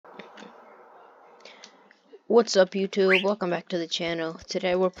What's up, YouTube? Welcome back to the channel.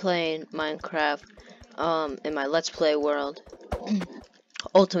 Today we're playing Minecraft in my Let's Play world.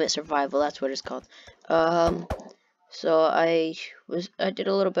 Ultimate Survival, that's what it's called. So I did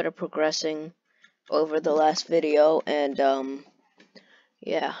a little bit of progressing over the last video, and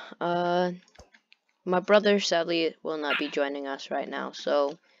yeah, my brother sadly will not be joining us right now,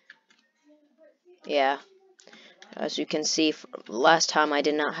 so yeah. As you can see, last time I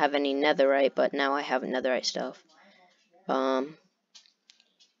did not have any netherite, but now I have netherite stuff. Also,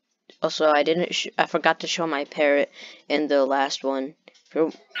 I forgot to show my parrot in the last one.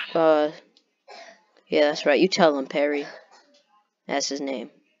 Yeah, that's right. You tell him, Perry. That's his name.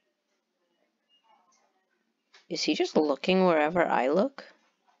 Is he just looking wherever I look?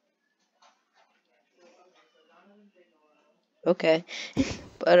 Okay.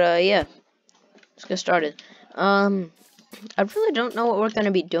 But, yeah. Let's get started. I really don't know what we're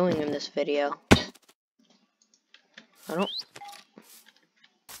gonna be doing in this video. Did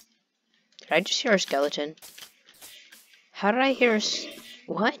I just hear a skeleton? How did I hear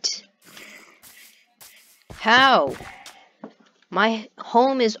what? How? My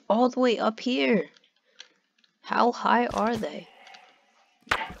home is all the way up here. How high are they?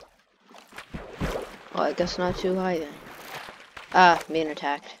 Oh, I guess not too high then. Ah, being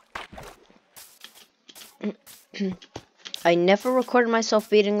attacked. I never recorded myself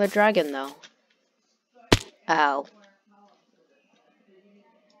beating the dragon, though. Ow.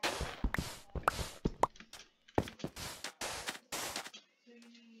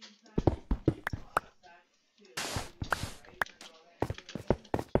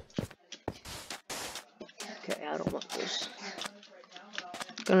 Okay, I don't want this.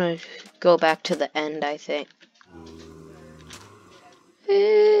 I'm gonna go back to the end, I think.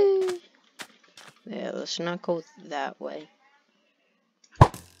 Yeah, let's not go that way.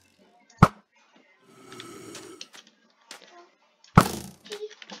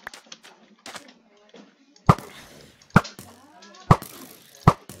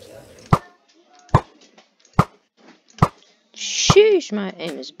 Sheesh, my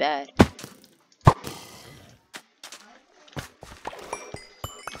aim is bad.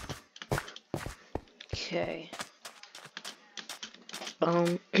 Okay.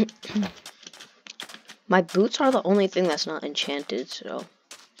 My boots are the only thing that's not enchanted, so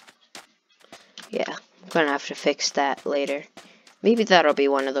yeah, I'm gonna have to fix that later. Maybe that'll be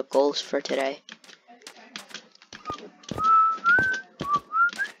one of the goals for today.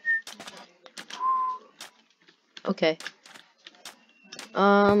 Okay.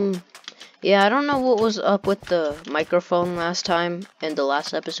 Yeah, I don't know what was up with the microphone last time in the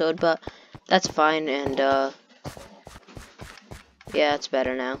last episode, but that's fine, and, yeah, it's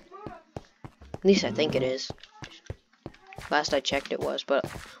better now. At least I think it is. Last I checked it was, but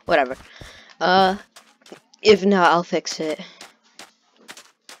whatever. If not, I'll fix it.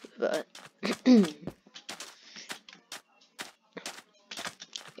 But,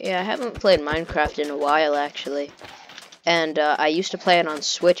 yeah, I haven't played Minecraft in a while, actually. And, I used to play it on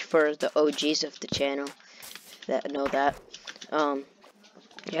Switch for the OGs of the channel that know that.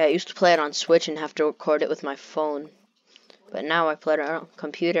 Yeah, I used to play it on Switch and have to record it with my phone. But now I play it on a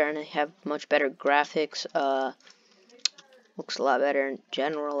computer and I have much better graphics. Looks a lot better in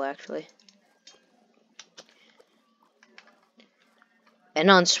general, actually.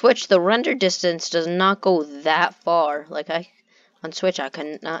 And on Switch, the render distance does not go that far. Like, on Switch, I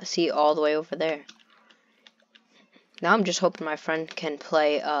cannot see all the way over there. Now I'm just hoping my friend can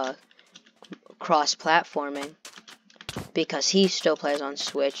play, cross-platforming. Because he still plays on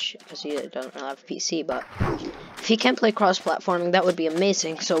Switch, because he doesn't have a PC, but if he can play cross-platforming, that would be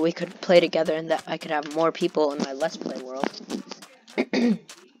amazing, so we could play together and that I could have more people in my Let's Play world.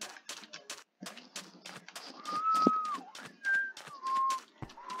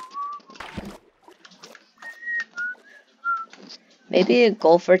 Maybe a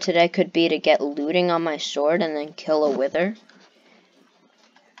goal for today could be to get looting on my sword and then kill a wither.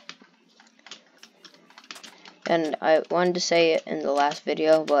 And I wanted to say it in the last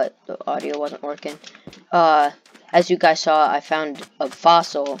video, but the audio wasn't working. As you guys saw, I found a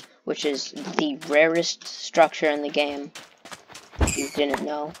fossil, which is the rarest structure in the game, if you didn't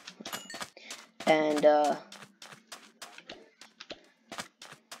know. And,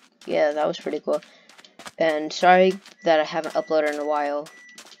 yeah, that was pretty cool. And sorry that I haven't uploaded in a while,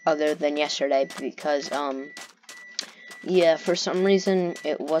 other than yesterday, because, yeah, for some reason,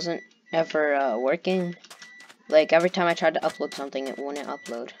 it wasn't ever, working. Like, every time I tried to upload something, it wouldn't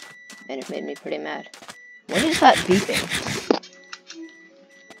upload. And it made me pretty mad. What is that beeping?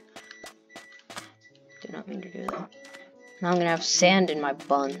 Did not mean to do that. Now I'm gonna have sand in my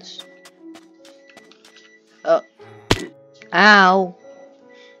buns. Oh, ow.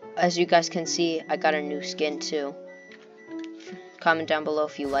 As you guys can see, I got a new skin too. Comment down below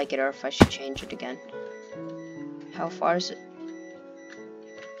if you like it or if I should change it again. How far is it?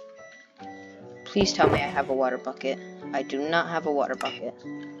 Please tell me I have a water bucket. I do not have a water bucket.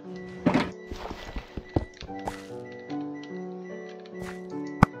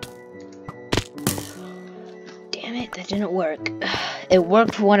 Damn it, that didn't work. It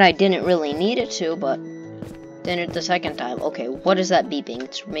worked when I didn't really need it to, but didn't the second time. Okay, what is that beeping?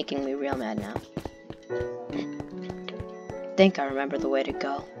 It's making me real mad now. I think I remember the way to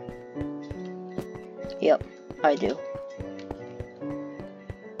go. Yep, I do.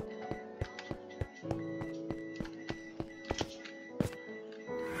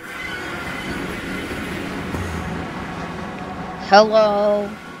 Hello.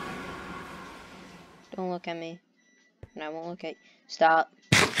 Don't look at me. And I won't look at you. Stop.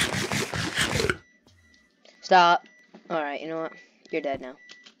 Stop. Alright, you know what? You're dead now.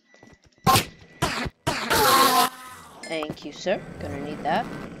 Thank you, sir. Gonna need that.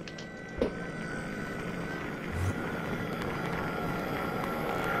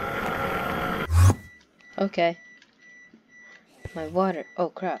 Okay. My water. Oh,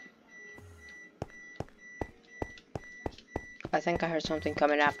 crap. I think I heard something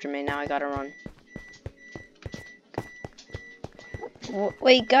coming after me. Now I gotta run.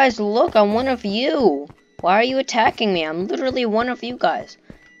 Wait, guys, look. I'm one of you. Why are you attacking me? I'm literally one of you guys.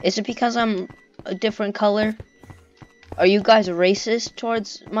 Is it because I'm a different color? Are you guys racist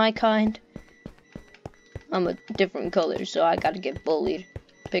towards my kind? I'm a different color, so I gotta get bullied.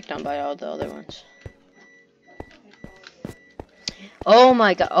 Picked on by all the other ones. Oh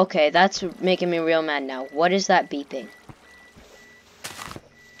my god. Okay, that's making me real mad now. What is that beeping?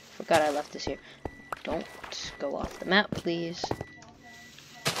 Forgot I left this here. Don't go off the map, please.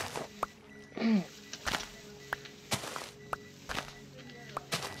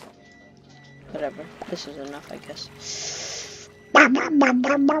 Whatever. This is enough, I guess.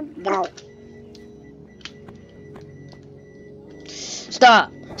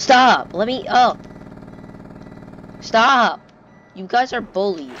 Stop! Stop! Let me up! Stop! You guys are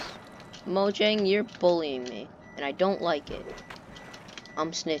bullies. Mojang, you're bullying me. And I don't like it.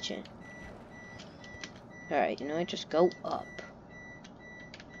 I'm snitching. Alright, you know what? Just go up.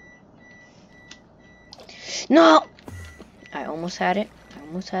 No! I almost had it. I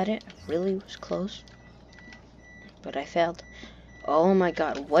almost had it. I really was close. But I failed. Oh my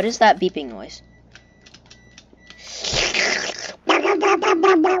god. What is that beeping noise?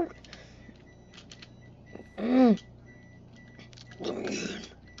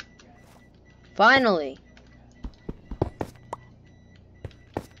 Finally.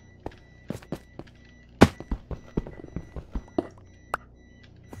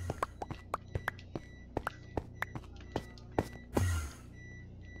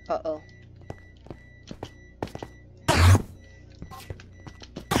 Uh-oh.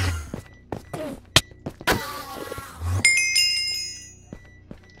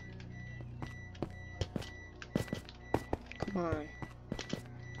 Come on.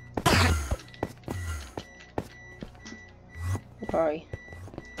 Where are you?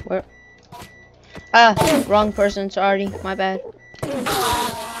 Where? Ah, wrong person, sorry. My bad.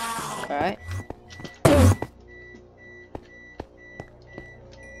 Alright.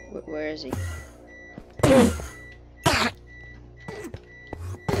 Where is he?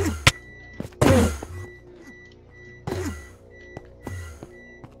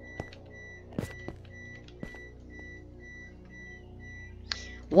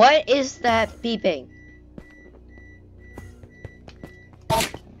 What is that beeping?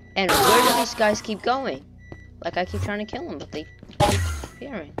 And where do these guys keep going? Like, I keep trying to kill them, but they keep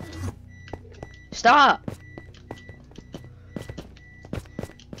disappearing. Stop!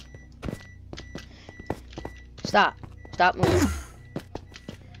 Stop. Stop moving.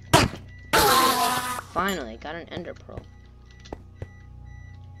 Finally, got an ender pearl.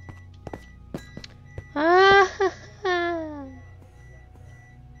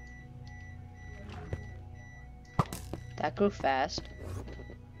 That grew fast.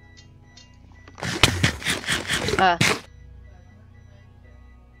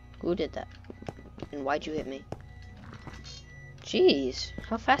 Who did that? And why'd you hit me? Jeez,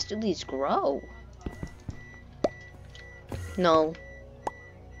 how fast do these grow? No.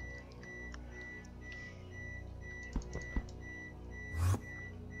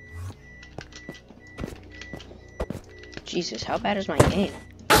 Jesus, how bad is my game?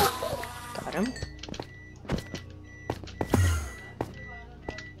 Got him.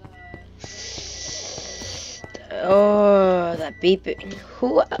 Oh, that beeping.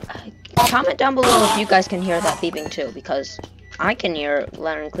 Who? Comment down below if you guys can hear that beeping too, because I can hear it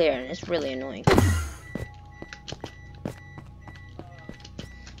loud and clear, and it's really annoying.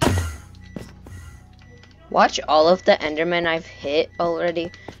 Watch all of the Endermen I've hit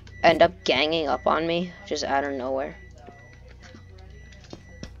already end up ganging up on me, just out of nowhere.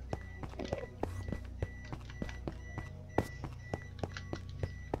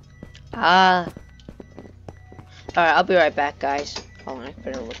 Alright, I'll be right back, guys. Oh, I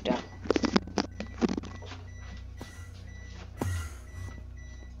better look down.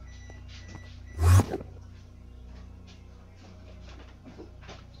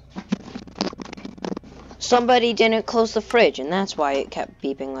 Somebody didn't close the fridge, and that's why it kept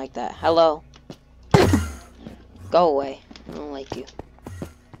beeping like that. Hello? Go away. I don't like you.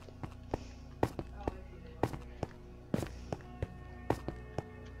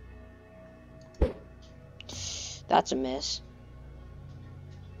 That's a miss.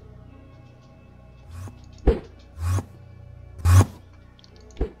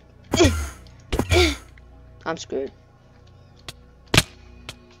 I'm screwed.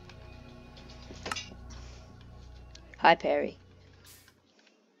 Hi, Perry.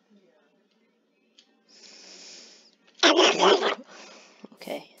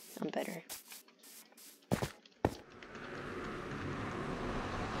 Okay, I'm better.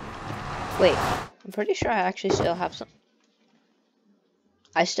 Wait, I'm pretty sure I actually still have some.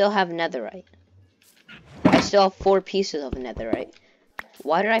 I still have netherite. I still have 4 pieces of netherite.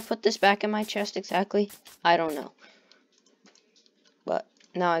 Why did I put this back in my chest exactly? I don't know. But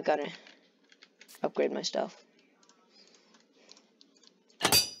now I gotta upgrade my stuff.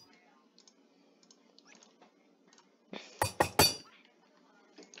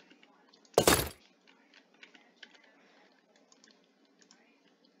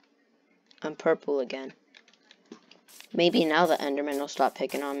 I'm purple again. Maybe now the Enderman will stop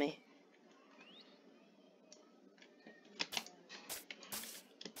picking on me.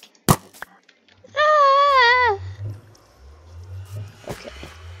 Ah! Okay,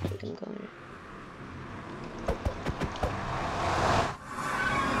 I think I'm going.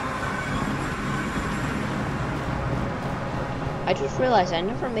 I just realized I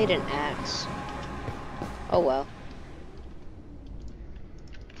never made an axe. Oh well.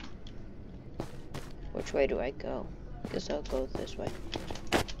 Which way do I go? Guess I'll go this way.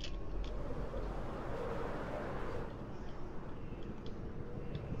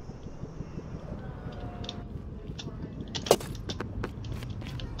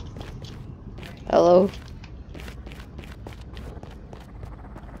 Hello?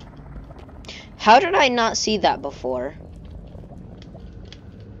 How did I not see that before?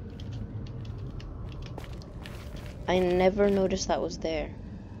 I never noticed that was there.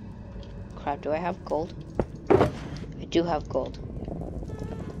 Crap, do I have gold? I do have gold.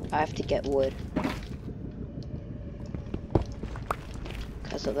 I have to get wood.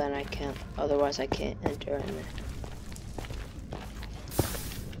 Because of then I can't, otherwise I can't enter in there.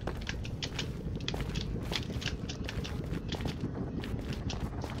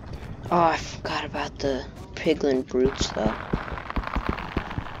 Oh, I forgot about the piglin brutes though.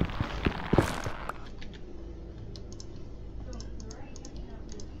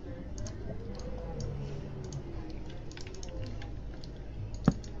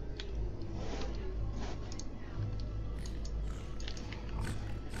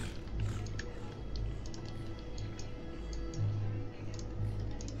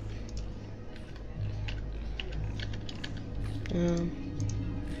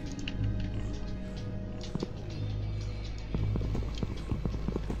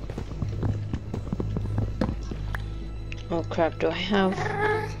 Oh crap, do I have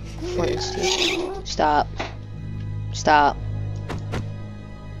flint and steel? Stop. Stop.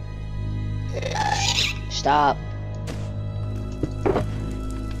 Stop.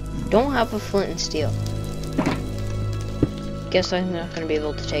 Don't have a flint and steel. Guess I'm not gonna be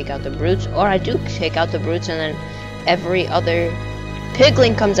able to take out the brutes, or I do take out the brutes and then every other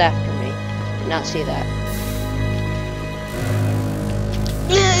piglin comes after me. Did not see that.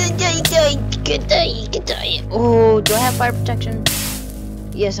 Oh, do I have fire protection?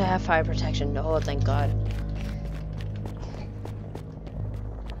 Yes, I have fire protection. Oh, thank God.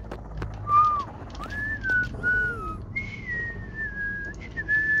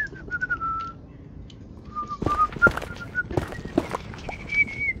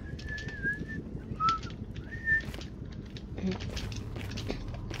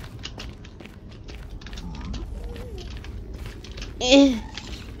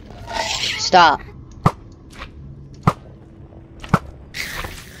 Stop.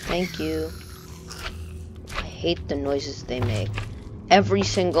 Thank you. I hate the noises they make. Every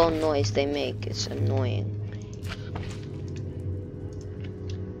single noise they make is annoying.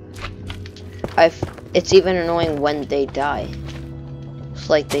 It's even annoying when they die. It's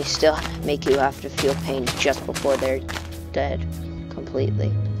like they still make you have to feel pain just before they're dead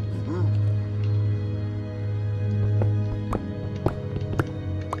completely.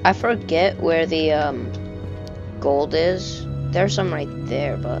 I forget where the gold is. There's some right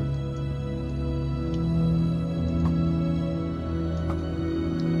there, but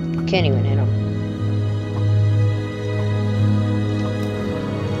can't even hit them.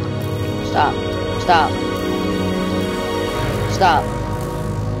 Stop. Stop. Stop.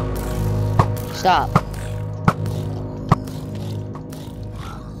 Stop.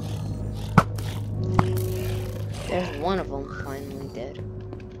 There's one of them finally dead.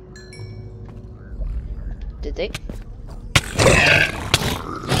 Did they?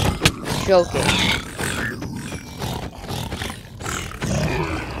 Joking.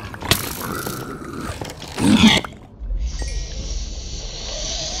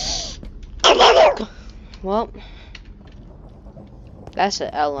 Well, that's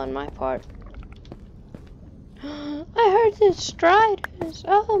an L on my part. I heard the striders.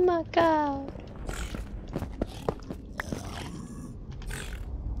 Oh my god.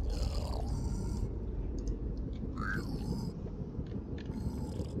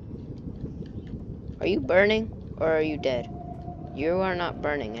 Are you burning or are you dead? You are not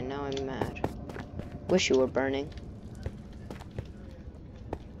burning and now I'm mad. Wish you were burning.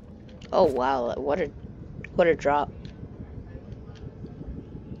 Oh wow, what a drop.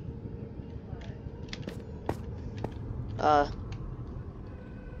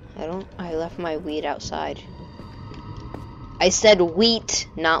 I left my weed outside. I said wheat,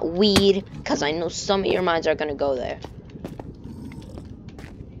 not weed, because I know some of your minds are gonna go there.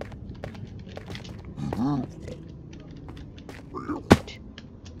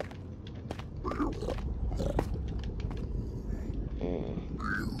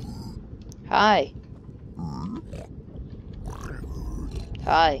 Hi.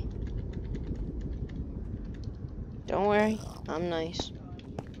 Hi. Don't worry, I'm nice.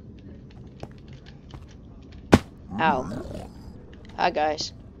 Ow. Hi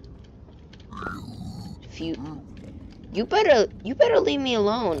guys. If you better leave me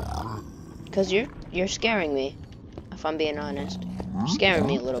alone, cause you're scaring me. If I'm being honest, you're scaring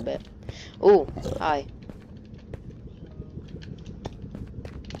me a little bit. Ooh, hi.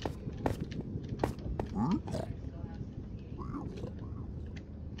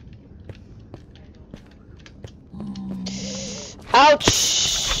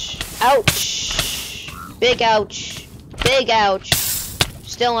 Ouch! Ouch! Big ouch! Big ouch!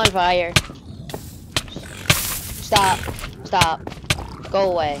 Still on fire. Stop! Stop!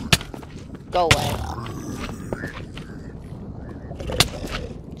 Go away! Go away!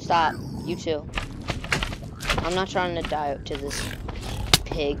 Stop! You too. I'm not trying to die to this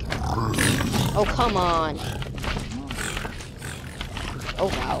pig. Oh come on! Oh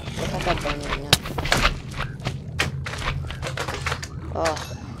wow! Look at that burn right now. Oh,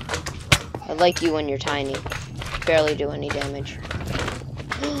 I like you when you're tiny. Barely do any damage.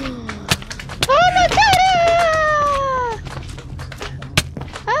 Oh my god!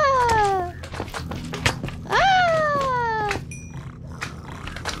 Ah! Ah!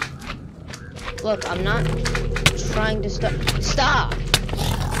 Look, I'm not trying to stop. Stop!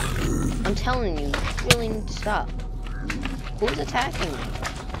 I'm telling you, you really need to stop. Who's attacking me?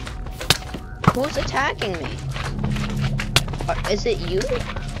 Who's attacking me? Is it you?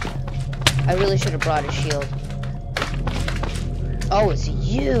 I really should have brought a shield. Oh, it's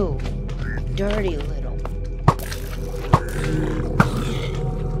you! Dirty little.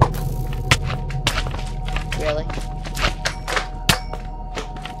 Really?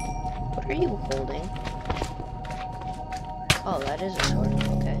 What are you holding? Oh, that is a sword.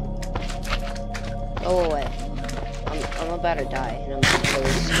 Okay. Go away. I'm about to die, and I'm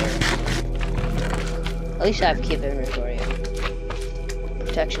really scared. At least I have keep inventory.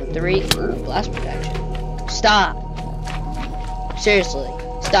 Protection 3. Ooh, blast protection. Stop! Seriously,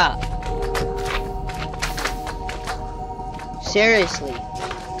 stop. Seriously,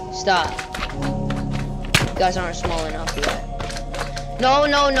 stop. You guys aren't small enough yet. No,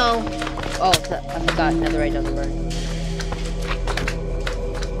 no, no. Oh, I forgot. Netherite doesn't burn.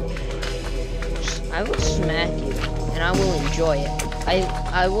 I will smack you, and I will enjoy it.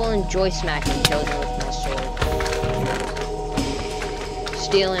 I will enjoy smacking children with my sword.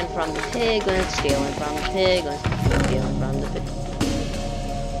 Stealing from the piglins, stealing from the piglins, stealing from the piglins.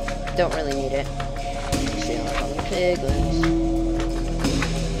 Don't really need it. Stealing from the piglins.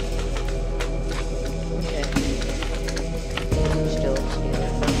 Okay. Still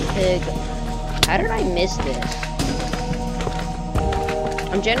pig. How did I miss this?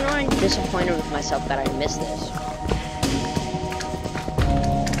 I'm genuinely disappointed with myself that I missed this.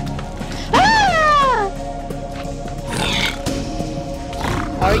 Ah!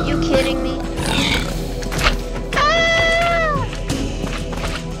 Are you kidding me? Ah!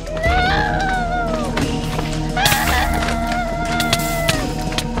 No!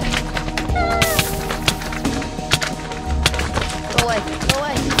 Go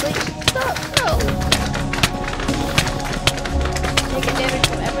away, please, stop, no! Taking damage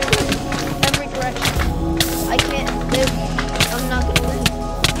from every direction. I can't live. I'm not gonna live.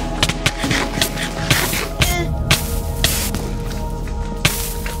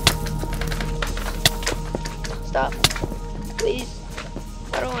 Stop. Please.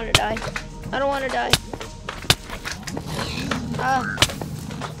 I don't want to die. I don't want to die. Ah.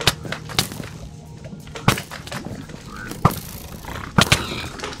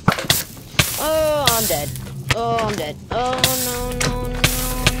 Oh, I'm dead. Oh, I'm dead. Oh, no.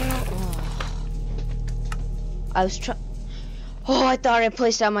 I was trying. Oh, I thought I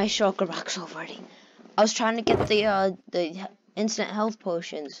placed out my shulker box already. I was trying to get the instant health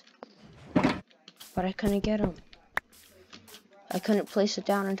potions, but I couldn't get them. I couldn't place it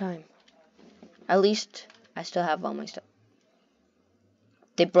down in time. At least I still have all my stuff.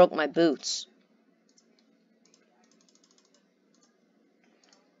 They broke my boots.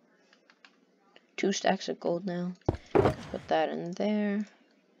 Two stacks of gold now. Put that in there.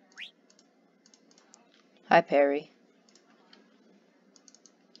 Hi, Perry.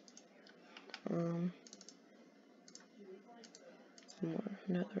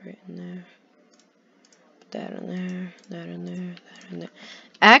 Another right in there. Put that in there. That in there. That in there.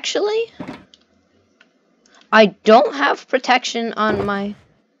 Actually, I don't have protection on my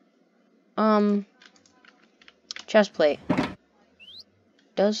chest plate.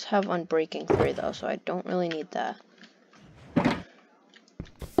 Does have unbreaking 3 though, so I don't really need that.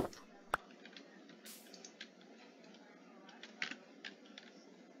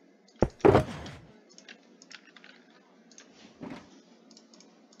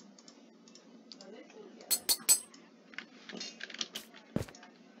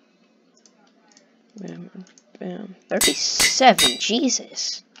 Bam, bam. 37,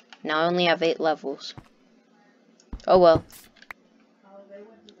 Jesus. Now I only have 8 levels. Oh well.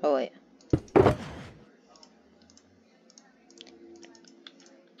 Oh wait.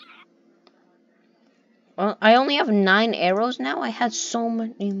 Well, I only have 9 arrows now. I had so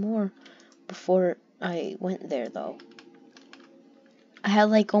many more before I went there though. I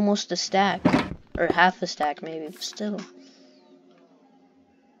had like almost a stack. Or half a stack maybe, but still.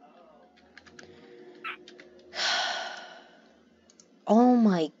 Oh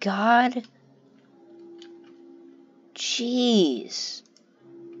my god. Jeez.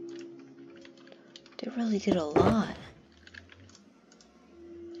 They really did a lot.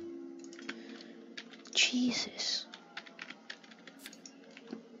 Jesus.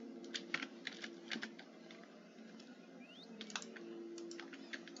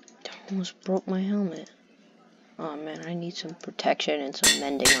 They almost broke my helmet. Oh man, I need some protection and some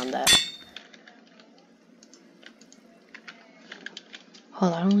mending on that. Oh,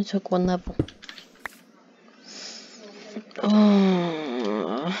 that only took 1 level.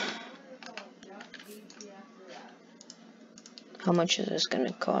 Oh. How much is this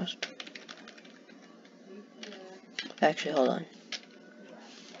gonna cost? Actually, hold on.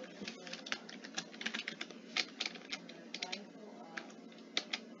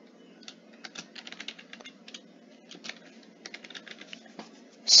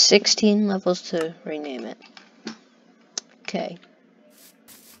 $16 levels to rename it. Okay.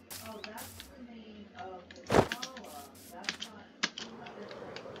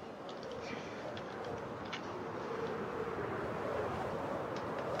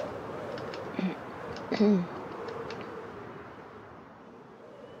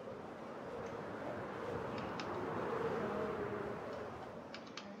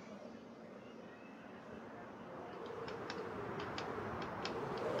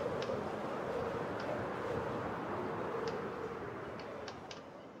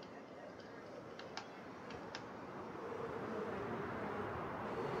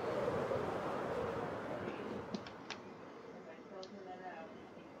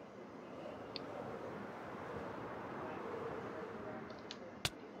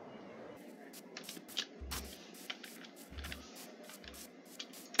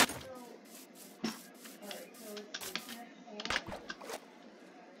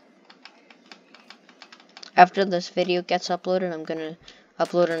 After this video gets uploaded, I'm gonna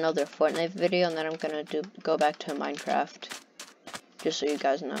upload another Fortnite video, and then I'm gonna go back to Minecraft. just so you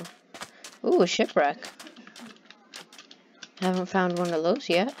guys know. Ooh, a shipwreck. Haven't found one of those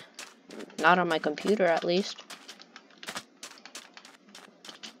yet. Not on my computer, at least.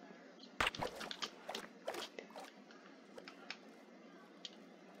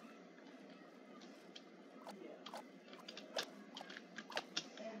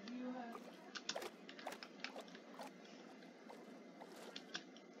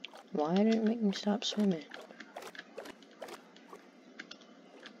 Why did it make me stop swimming?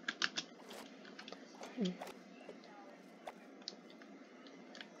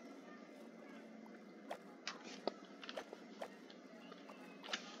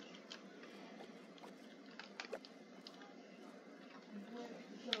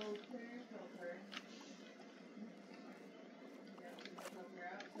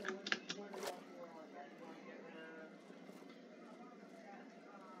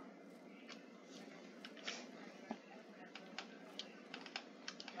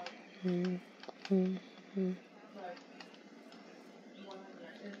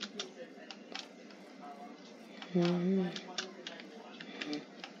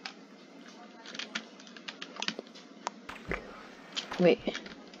 Wait,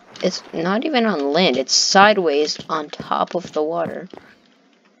 it's not even on land, it's sideways on top of the water.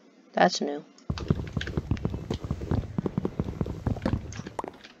 That's new.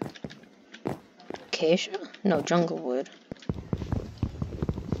 Acacia? No, jungle wood.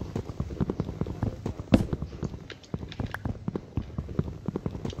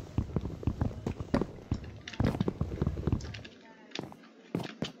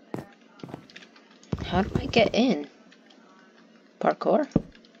 How do I get in? Parkour?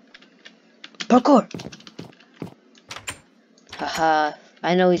 Parkour! Haha,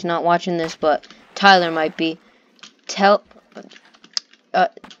 I know he's not watching this, but Tyler might be. Tyler?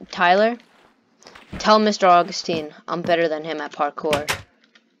 Tell Mr. Augustine I'm better than him at parkour.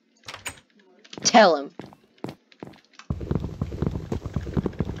 Tell him.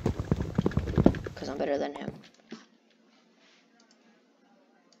 Because I'm better than him.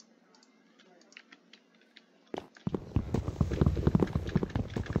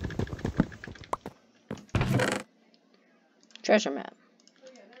 Treasure map.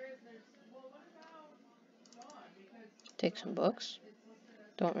 Take some books.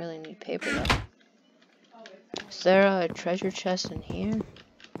 Don't really need paper though. Is there a treasure chest in here?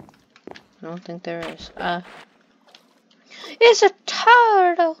 I don't think there is. It's a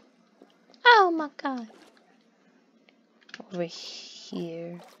turtle! Oh my god. Over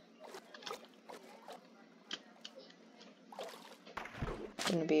here.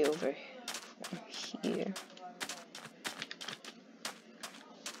 It's gonna be over here.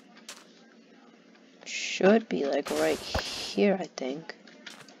 Should be like right here, I think.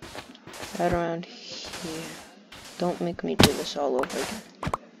 Right around here. Don't make me do this all over again.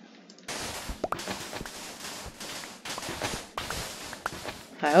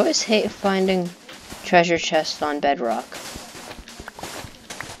 I always hate finding treasure chests on bedrock.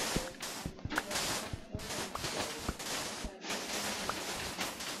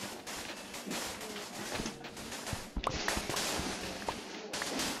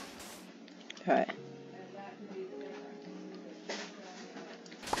 Alright.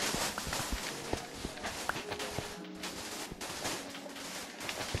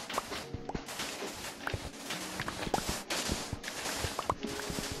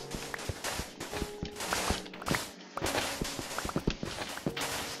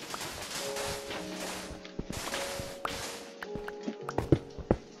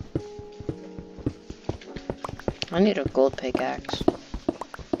 I need a gold pickaxe.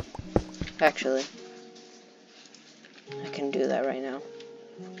 Actually, I can do that right now.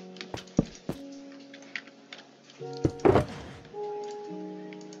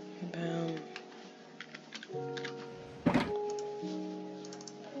 Boom.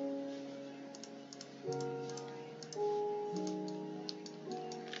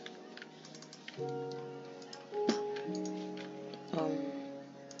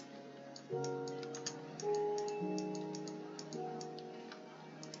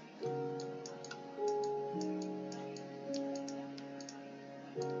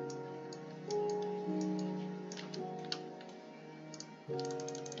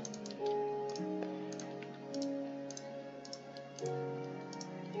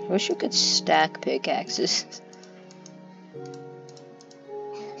 I wish you could stack pickaxes.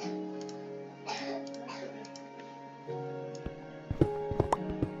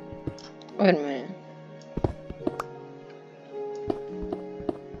 Wait a minute.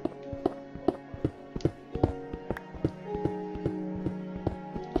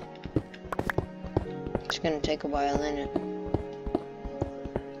 It's gonna take a while, isn't it?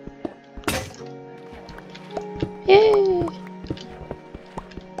 Yay!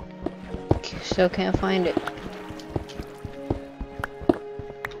 Still can't find it.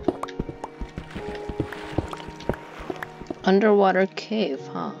 Underwater cave,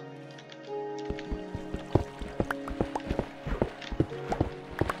 huh?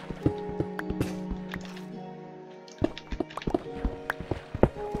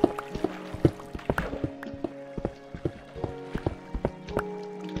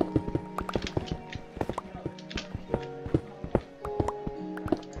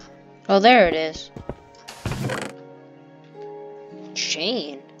 Oh, there it is.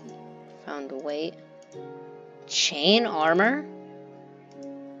 Chain. Found a weight. Chain armor?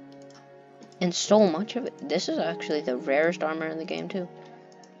 And so much of it. This is actually the rarest armor in the game, too.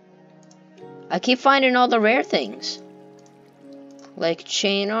 I keep finding all the rare things. Like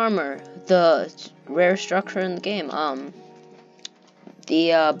chain armor. The rare structure in the game.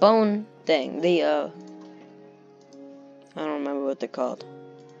 The bone thing. The I don't remember what they're called.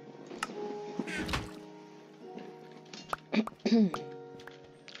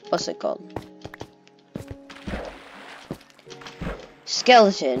 What's it called?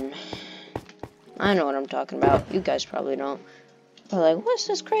 Skeleton. I know what I'm talking about. You guys probably don't. But like, what's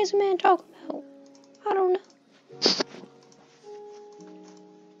this crazy man talking about? I don't know.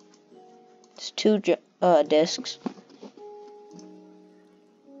 It's 2 discs.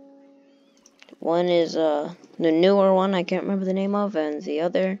 One is the newer one I can't remember the name of, and the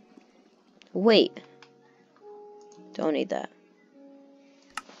other. Wait. Don't need that.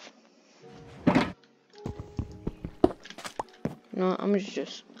 No, I'm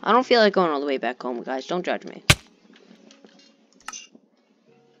just. I don't feel like going all the way back home, guys. Don't judge me.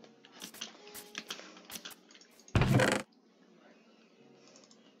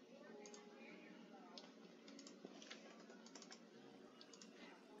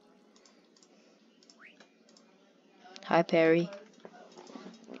 Hi, Perry.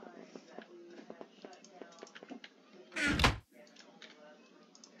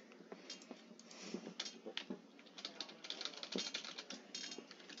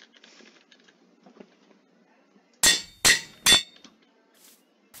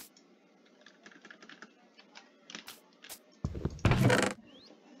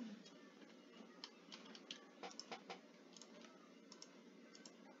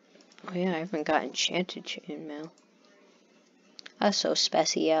 Oh yeah, I haven't got enchanted chainmail. That's so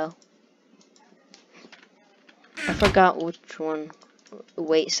special. I forgot which one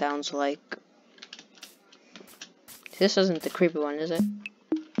weight sounds like. This isn't the creepy one, is it?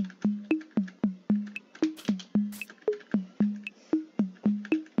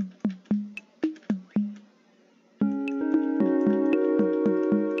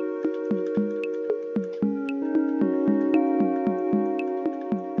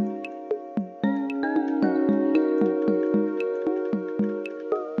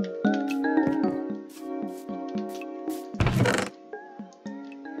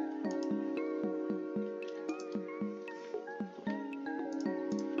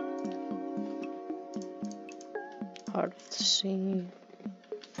 Heart of the sea.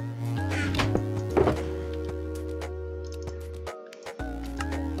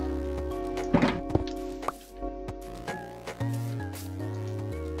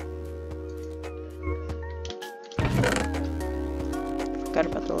 Forgot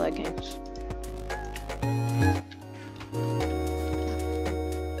about the leggings.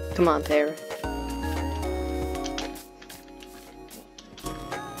 Come on, Perry.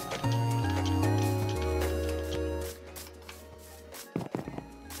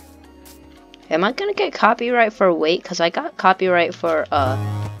 Am I gonna get copyright for weight? Cause I got copyright for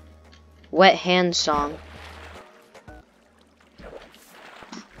Wet Hand song.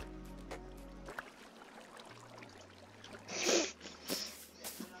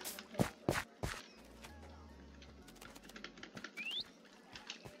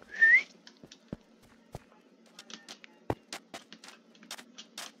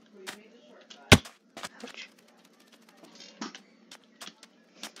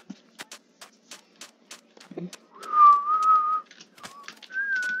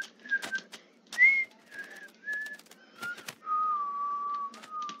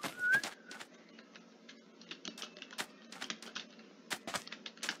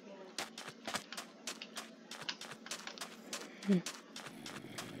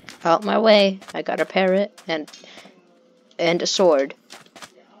 Out my way. I got a parrot and a sword.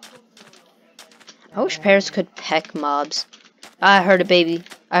 I wish parrots could peck mobs. I heard a baby.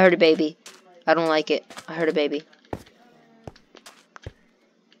 I heard a baby. I don't like it. I heard a baby.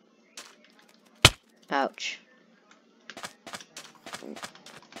 Ouch.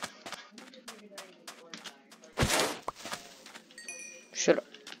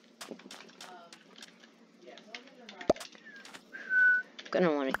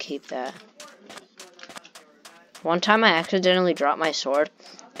 keep that. One time I accidentally dropped my sword,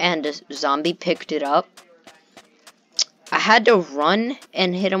 and a zombie picked it up. I had to run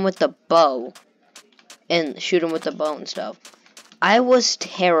and hit him with the bow, and shoot him with the bow and stuff. I was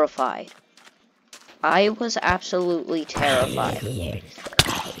terrified. I was absolutely terrified.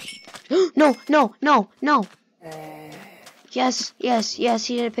 No, no, no, no. Yes, yes, yes,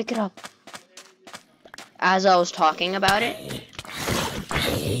 he didn't pick it up. As I was talking about it.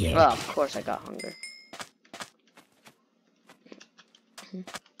 Well, of course I got hunger.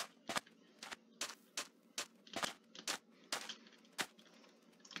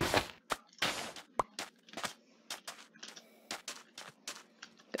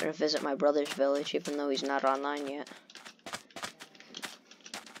 Gonna visit my brother's village, even though he's not online yet.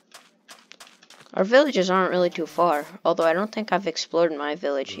 Our villages aren't really too far, although I don't think I've explored my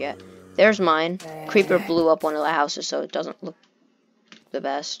village yet. There's mine. Creeper blew up one of the houses, so it doesn't look the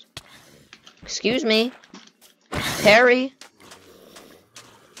best. Excuse me. Perry.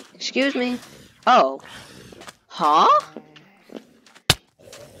 Excuse me. Oh. Huh?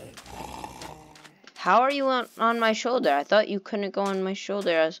 How are you on my shoulder? I thought you couldn't go on my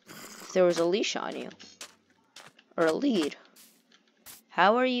shoulder as if there was a leash on you. Or a lead.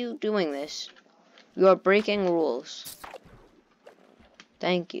 How are you doing this? You are breaking rules.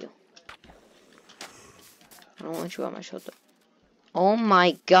 Thank you. I don't want you on my shoulder. Oh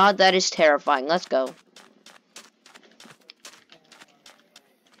my god, that is terrifying. Let's go.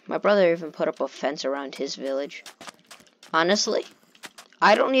 My brother even put up a fence around his village. Honestly,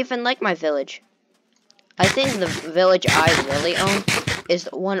 I don't even like my village. I think the village I really own is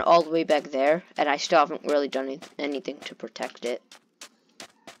the one all the way back there, and I still haven't really done anything to protect it.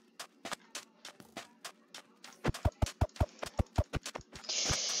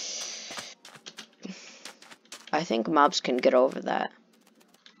 I think mobs can get over that.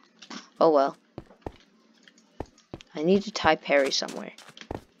 Oh well. I need to tie Perry somewhere.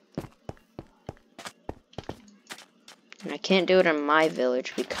 And I can't do it in my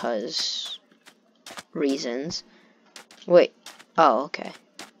village because reasons. Wait. Oh, okay.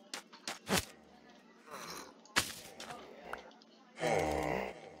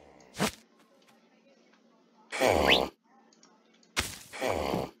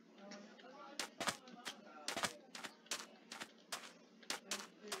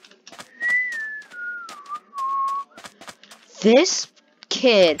 This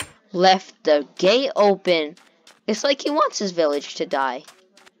kid left the gate open. It's like he wants his village to die.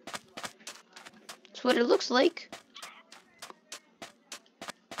 That's what it looks like.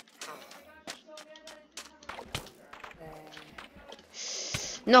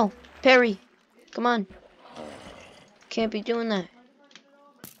 No, Perry, come on. Can't be doing that.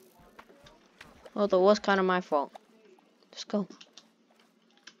 Although it was kind of my fault. Let's go.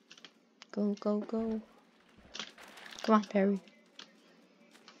 Go, go, go. Come on, Perry.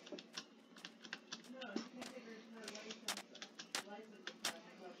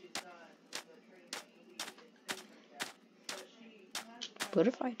 What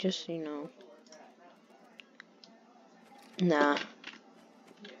if I just, Nah.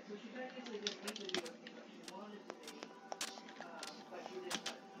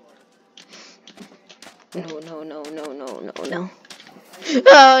 No, no, no, no, no, no, no.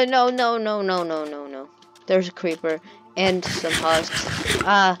 Oh, no, no, no, no, no, no, no. There's a creeper and some husks.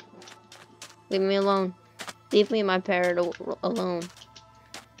 Ah. Leave me alone. Leave me and my parrot alone.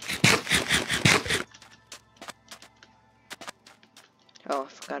 Oh, I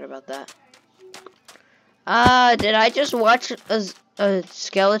forgot about that. Ah, did I just watch a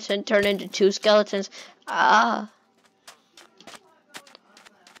skeleton turn into two skeletons? Ah.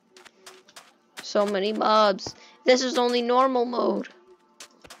 So many mobs. This is only normal mode.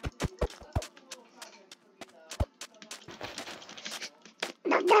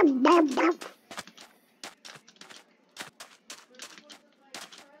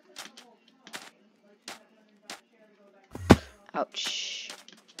 Ouch.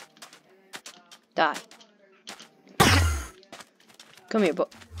 Die. Come here,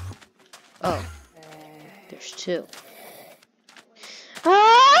 oh. There's two.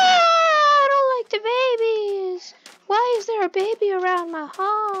 I don't like the babies. Why is there a baby around my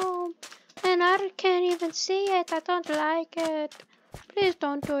home? And I can't even see it. I don't like it. Please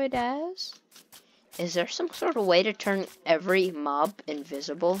don't do it, as. Is there some sort of way to turn every mob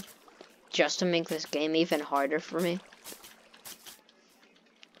invisible? Just to make this game even harder for me?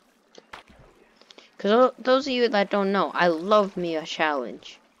 Because those of you that don't know, I love me a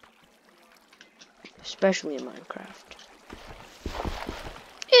challenge. Especially in Minecraft.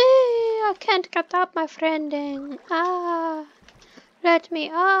 I can't get up my friending. Ah. Let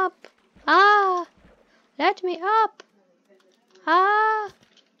me up. Ah. Let me up. Ah.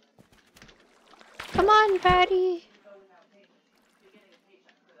 Come on, Patty.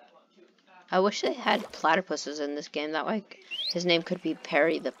 I wish they had platypuses in this game. That way his name could be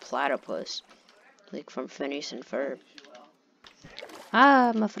Perry the Platypus. Like from Phineas and Ferb.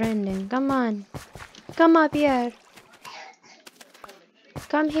 Ah, my friending. Come on. Come up here.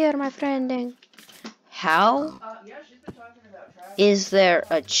 Come here, my friending. How is there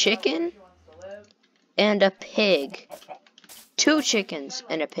a chicken and a pig? 2 chickens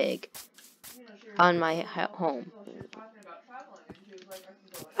and a pig on my home.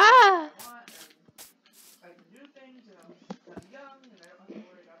 Ah!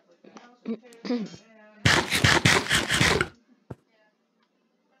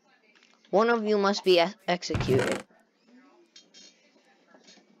 One of you must be executed.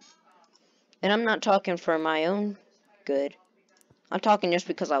 And I'm not talking for my own good. I'm talking just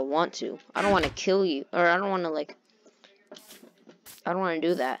because I want to. I don't want to kill you. Or I don't want to, like... I don't want to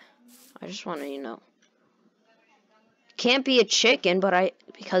do that. I just want to, you know... Can't be a chicken, but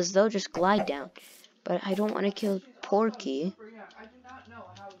because they'll just glide down. But I don't want to kill Porky.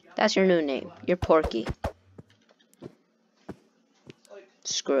 That's your new name. You're Porky.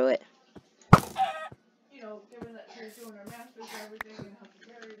 Screw it. You know, given that she was doing her masters and everything and how she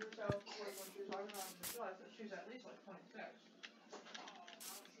carried herself, when she was talking about it, realized that she's at least like 26.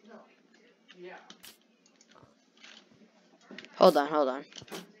 No. Yeah. Hold on.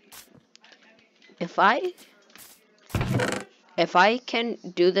 If I can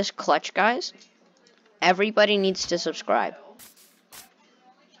do this clutch, guys, everybody needs to subscribe.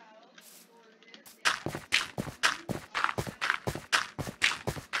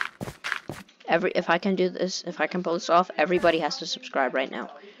 If I can do this, if I can pull this off, everybody has to subscribe right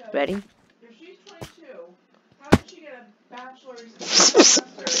now. Ready? If she's 22, how did she get a bachelor's and a master's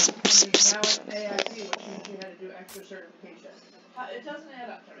and is now at AIC, which means she had to do extra certification? It doesn't add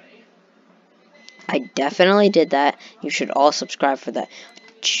up to me. I definitely did that. You should all subscribe for that.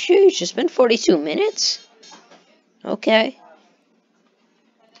 Jeez, it's been 42 minutes? Okay.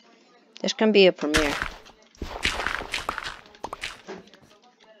 This can be a premiere.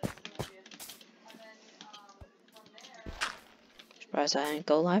 Surprised I didn't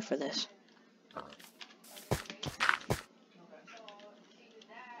go live for this.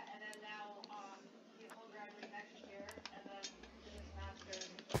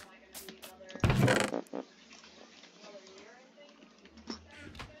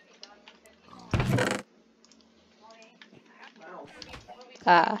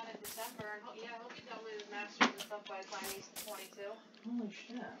 Ah. Holy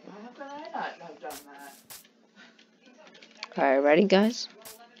shit. How could I not have done that? Alright, ready, guys?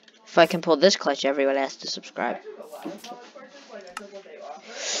 If I can pull this clutch, everyone has to subscribe.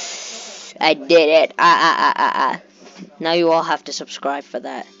 I did it. Now you all have to subscribe for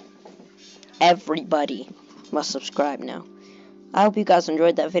that. Everybody must subscribe now. I hope you guys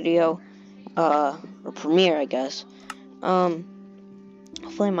enjoyed that video. Or premiere, I guess.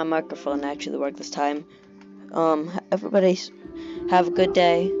 Hopefully my microphone actually worked this time. Everybody have a good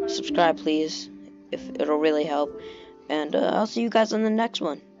day. Subscribe, please. If it'll really help. And I'll see you guys in the next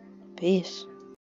one. Peace.